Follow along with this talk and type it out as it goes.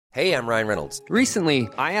Hey, I'm Ryan Reynolds. Recently,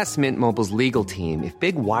 I asked Mint Mobile's legal team if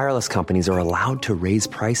big wireless companies are allowed to raise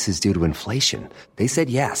prices due to inflation. They said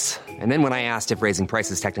yes. And then when I asked if raising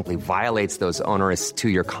prices technically violates those onerous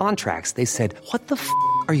two-year contracts, they said, "What the f***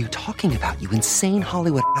 are you talking about, you insane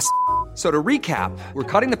Hollywood ass?" So to recap, we're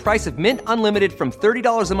cutting the price of Mint Unlimited from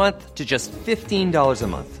 $30 a month to just $15 a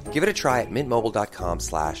month. Give it a try at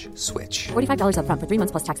mintmobile.com/switch. $45 up front for 3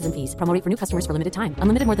 months plus taxes and fees. Promo rate for new customers for limited time.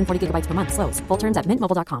 Unlimited more than 40 gigabytes per month. Slows full terms at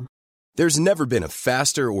mintmobile.com. There's never been a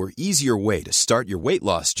faster or easier way to start your weight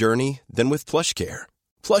loss journey than with PlushCare.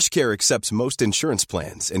 PlushCare accepts most insurance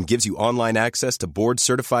plans and gives you online access to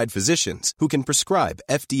board-certified physicians who can prescribe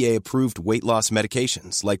FDA-approved weight loss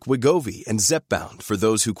medications like Wegovy and Zepbound for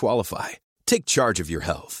those who qualify. Take charge of your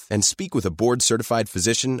health and speak with a board-certified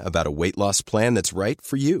physician about a weight loss plan that's right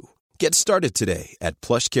for you. Get started today at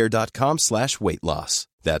plushcare.com/weight loss.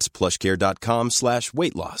 That's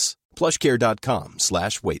plushcare.com/weight loss.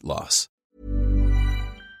 plushcare.com/weight loss.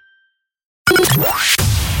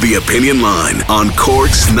 The Opinion Line on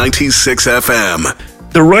Cork's 96 FM.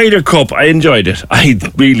 The Ryder Cup, I enjoyed it. I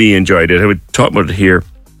really enjoyed it. I would talk about it here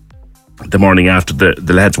the morning after the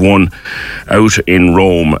lads won out in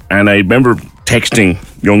Rome. And I remember texting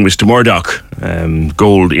young Mr. Murdoch,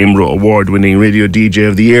 Gold IMRO award-winning radio DJ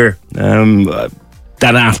of the year, that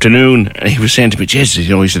afternoon. And he was saying to me, Jesus,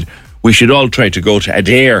 he said, we should all try to go to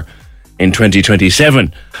Adair in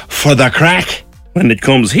 2027 for the crack when it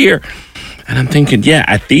comes here. And I'm thinking, yeah,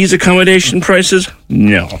 at these accommodation prices,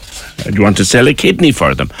 no. I'd want to sell a kidney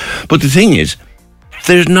for them. But the thing is,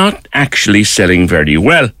 they're not actually selling very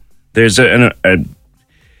well. There's a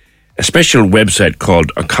special website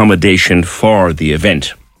called Accommodation for the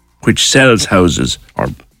Event, which sells houses or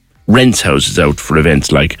rents houses out for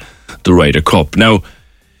events like the Ryder Cup. Now,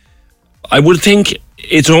 I would think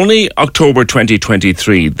it's only October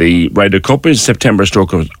 2023. The Ryder Cup is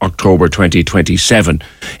September/October 2027.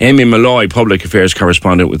 Amy Malloy, Public Affairs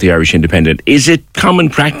Correspondent with the Irish Independent. Is it common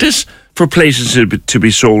practice for places to be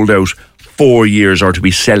sold out 4 years or to be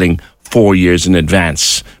selling 4 years in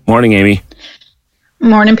advance? Morning, Amy.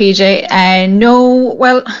 Morning, PJ. No,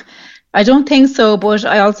 well, I don't think so, but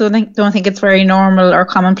I also don't think it's very normal or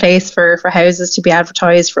commonplace for houses to be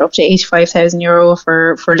advertised for up to €85,000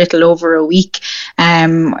 for a little over a week.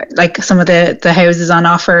 Like some of the houses on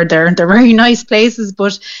offer, they're very nice places,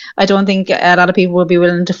 but I don't think a lot of people will be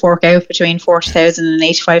willing to fork out between 40,000 and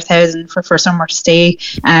 85,000 for somewhere to stay,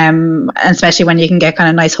 and especially when you can get kind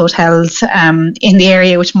of nice hotels in the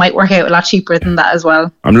area, which might work out a lot cheaper than that as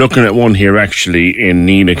well. I'm looking at one here actually in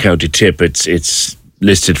Neenah, County Tip. It's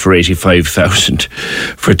listed for 85,000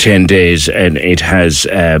 for 10 days, and it has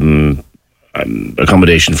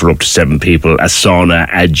accommodation for up to 7 people, a sauna,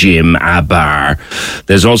 a gym, a bar.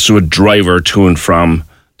 There's also a driver to and from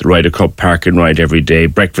the Ryder Cup park and ride every day,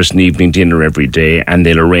 breakfast and evening dinner every day, and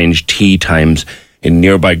they'll arrange tea times in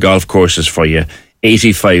nearby golf courses for you.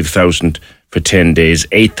 85,000 for 10 days,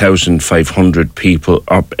 8,500 people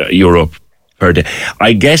up Europe per day.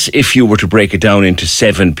 I guess if you were to break it down into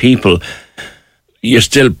 7 people, you're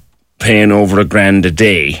still paying over $1,000 a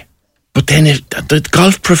day. But then the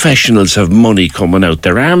golf professionals have money coming out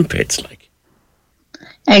their armpits, like.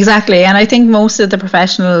 Exactly, and I think most of the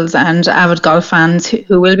professionals and avid golf fans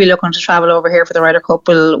who will be looking to travel over here for the Ryder Cup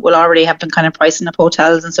will already have been kind of pricing up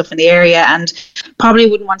hotels and stuff in the area, and probably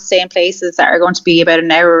wouldn't want to stay in places that are going to be about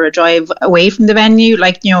an hour or a drive away from the venue.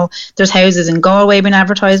 Like, there's houses in Galway being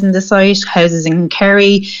advertised on the site, houses in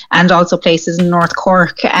Kerry, and also places in North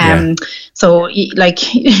Cork. So, like,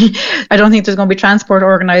 I don't think there's going to be transport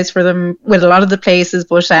organised for them with a lot of the places,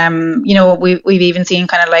 but we've even seen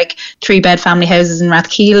kind of like 3-bed family houses in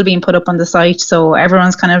Rathkeil being put up on the site, so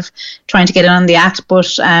everyone's kind of trying to get in on the act. But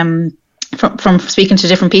from speaking to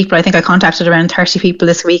different people, I think I contacted around 30 people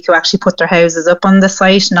this week who actually put their houses up on the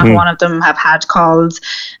site. Not one of them have had calls.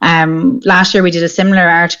 Last year we did a similar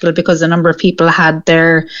article because a number of people had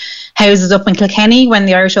their houses up in Kilkenny when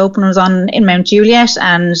the Irish Open was on in Mount Juliet,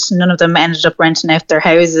 and none of them ended up renting out their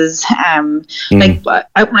houses. When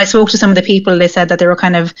I spoke to some of the people, they said that they were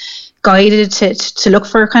kind of guided to look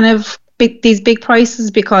for kind of these big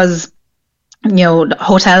prices because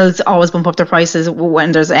hotels always bump up their prices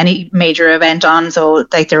when there's any major event on. So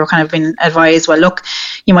like they were kind of being advised, well, look,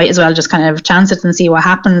 you might as well just kind of chance it and see what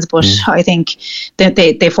happens. But I think that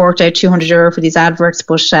they forked out €200 for these adverts,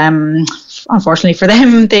 but unfortunately for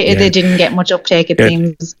them, they didn't get much uptake, it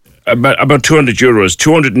seems. About €200.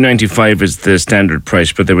 295 is the standard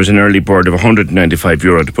price, but there was an early bird of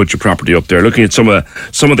 €195 to put your property up there. Looking at some of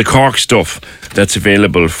the Cork stuff that's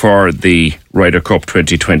available for the Ryder Cup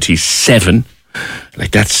 2027,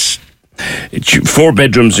 like that's 4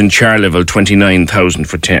 bedrooms in Charleville, 29,000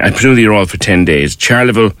 for 10. I presume they're all for 10 days.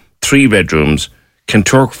 Charleville, 3 bedrooms.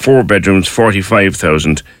 Kanturk, 4 bedrooms,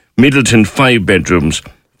 45,000. Middleton, 5 bedrooms,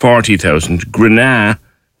 40,000. Grenagh,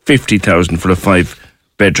 50,000 for a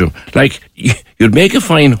 5-bedroom. Like, you'd make a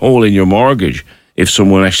fine hole in your mortgage if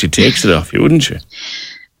someone actually takes it off you, wouldn't you?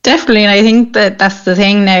 Definitely, and I think that's the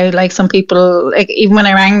thing now. Like, some people, like, even when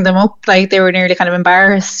I rang them up, like, they were nearly kind of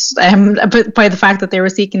embarrassed by the fact that they were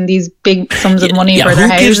seeking these big sums of money for their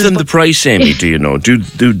houses. Who gives them the price, Amy? Do you know? Do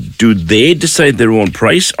they decide their own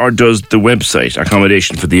price, or does the website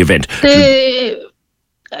accommodation for the event?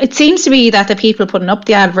 It seems to be that the people putting up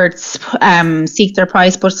the adverts seek their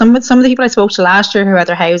price, but some of the people I spoke to last year who had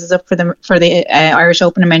their houses up for the Irish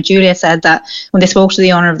Open in Mount Juliet said that when they spoke to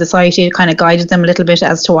the owner of the site, he kind of guided them a little bit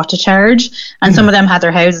as to what to charge, and some of them had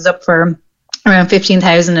their houses up for around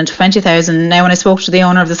 15,000 and 20,000. Now, when I spoke to the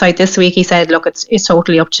owner of the site this week, he said, look, it's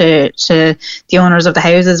totally up to the owners of the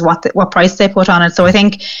houses what price they put on it. So I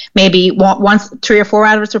think maybe once 3 or 4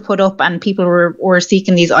 adverts were put up and people were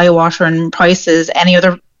seeking these eye-watering prices, any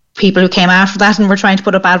other people who came after that and were trying to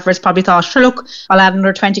put up adverts probably thought, sure, look, I'll add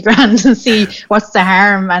another 20 grand and see what's the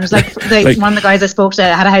harm. And like one of the guys I spoke to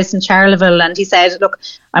had a house in Charleville, and he said, look,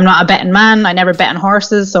 I'm not a betting man, I never bet on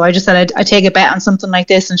horses, so I just said I'd take a bet on something like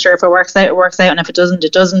this, and sure, if it works out, it works out, and if it doesn't,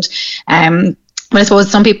 it doesn't. But I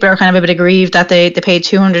suppose some people are kind of a bit aggrieved that they paid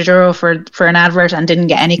 €200 for an advert and didn't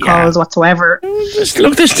get any calls whatsoever.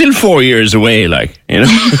 Look, they're still 4 years away, like, you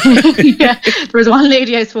know. Yeah, there was one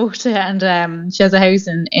lady I spoke to, and she has a house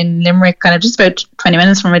in Limerick, kind of just about 20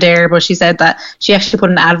 minutes from Ryder, but she said that she actually put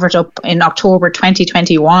an advert up in October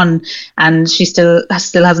 2021, and she still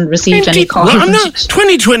hasn't received any calls. Well, I'm not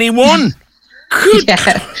 2021. Good.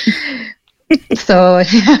 Yeah. So,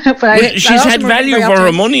 but she's had value for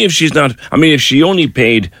her money if she's not. I mean, if she only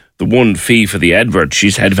paid the one fee for the advert,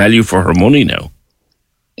 she's had value for her money now.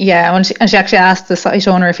 Yeah, and she actually asked the site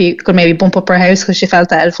owner if he could maybe bump up her house because she felt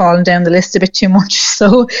that it had fallen down the list a bit too much.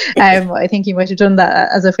 So I think he might have done that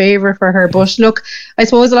as a favour for her. But look, I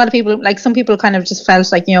suppose a lot of people, like some people kind of just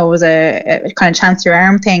felt like, you know, it was a kind of chance your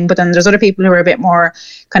arm thing. But then there's other people who are a bit more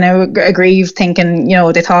kind of aggrieved, thinking, you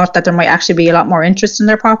know, they thought that there might actually be a lot more interest in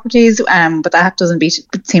their properties. But that doesn't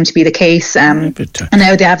seem to be the case. And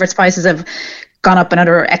now the adverts prices have gone up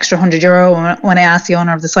another extra €100. When I asked the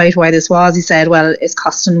owner of the site why this was, he said, well, it's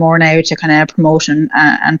costing more now to kind of promote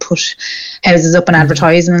and put houses up in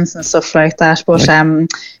advertisements and stuff like that. But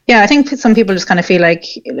I think some people just kind of feel like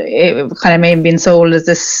it kind of maybe been sold as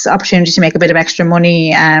this opportunity to make a bit of extra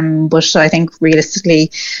money. But I think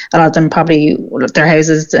realistically, a lot of them probably, their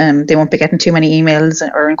houses, they won't be getting too many emails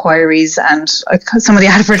or inquiries. And some of the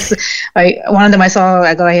adverts, one of them I saw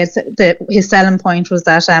a guy, his selling point was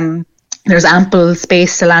that there's ample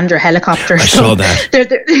space to land your helicopter. I saw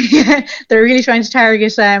that. They're really trying to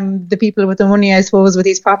target the people with the money, I suppose, with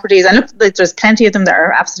these properties. And look, there's plenty of them that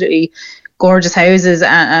are absolutely gorgeous houses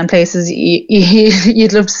and places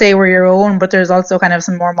you'd love to say were your own, but there's also kind of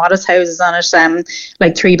some more modest houses on it,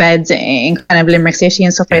 like 3 beds in kind of Limerick City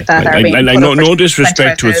and stuff like that. No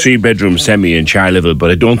disrespect to a 3-bedroom semi in Charleville,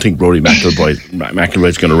 but I don't think Rory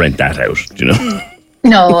McIlroy's going to rent that out, you know.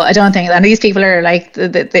 No, I don't think that. And these people are like,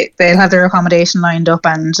 they'll have their accommodation lined up.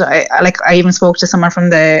 And I even spoke to someone from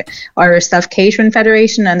the Irish Self-Catering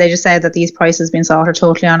Federation, and they just said that these prices being sought are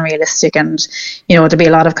totally unrealistic. And, you know, there'll be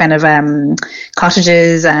a lot of kind of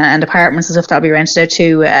cottages and apartments and stuff that'll be rented out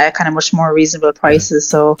to kind of much more reasonable prices.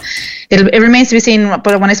 So it remains to be seen.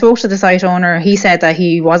 But when I spoke to the site owner, he said that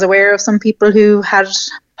he was aware of some people who had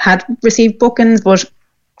received bookings, but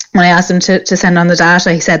when I asked him to send on the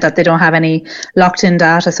data, he said that they don't have any locked-in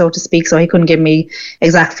data, so to speak, so he couldn't give me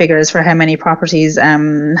exact figures for how many properties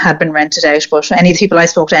had been rented out. But any of the people I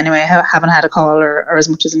spoke to anyway haven't had a call or as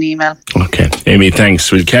much as an email. Okay. Amy,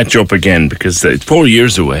 thanks. We'll catch up again because it's 4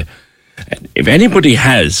 years away. If anybody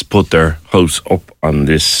has put their house up on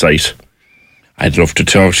this site, I'd love to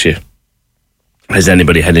talk to you. Has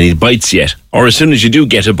anybody had any bites yet? Or as soon as you do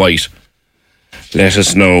get a bite, let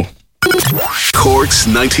us know. Cork's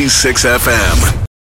 96 FM.